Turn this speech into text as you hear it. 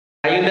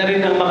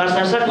natin ang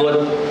makasasagot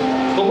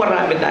kung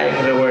marami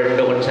tayong reward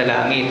doon sa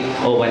langit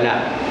o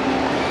wala.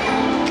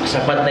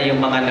 Sapat na yung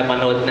mga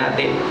napanood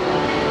natin.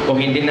 Kung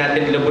hindi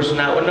natin lubos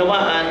na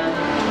unawaan,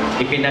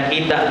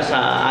 ipinakita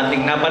sa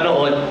ating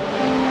napanood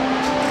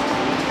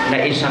na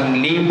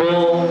 1,000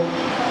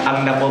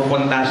 ang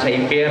napupunta sa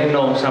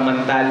impyerno,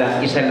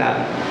 samantala isa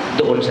lang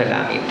doon sa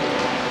langit.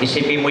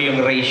 Isipin mo yung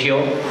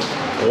ratio,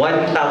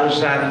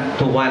 1,000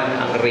 to 1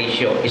 ang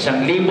ratio.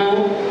 1,000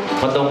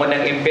 patungo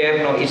ng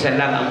impyerno, isa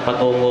lang ang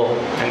patungo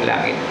ng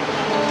langit.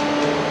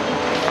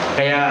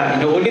 Kaya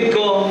inuulit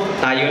ko,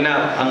 tayo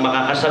na ang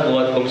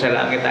makakasagot kung sa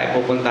langit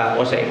tayo pupunta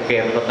o sa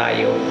impyerno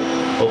tayo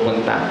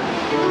pupunta.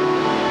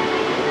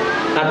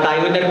 At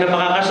tayo na rin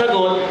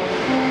makakasagot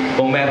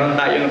kung meron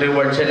tayong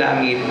reward sa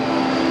langit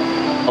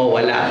o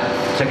wala.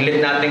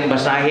 Saglit nating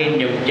basahin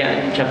yung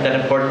John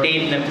chapter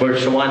 14,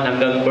 verse 1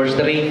 hanggang verse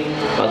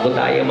 3 bago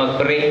tayo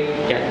mag-pray.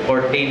 John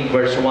 14,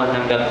 verse 1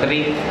 hanggang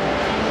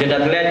 3. Do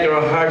not let your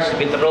hearts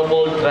be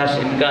troubled. Trust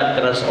in God,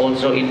 trust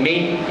also in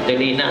me.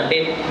 Tuloy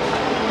natin.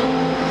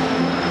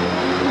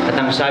 At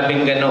ang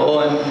sabing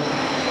ganoon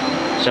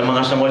sa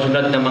mga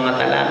sumusunod na mga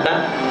talata,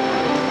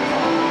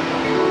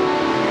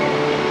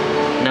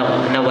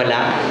 na wala.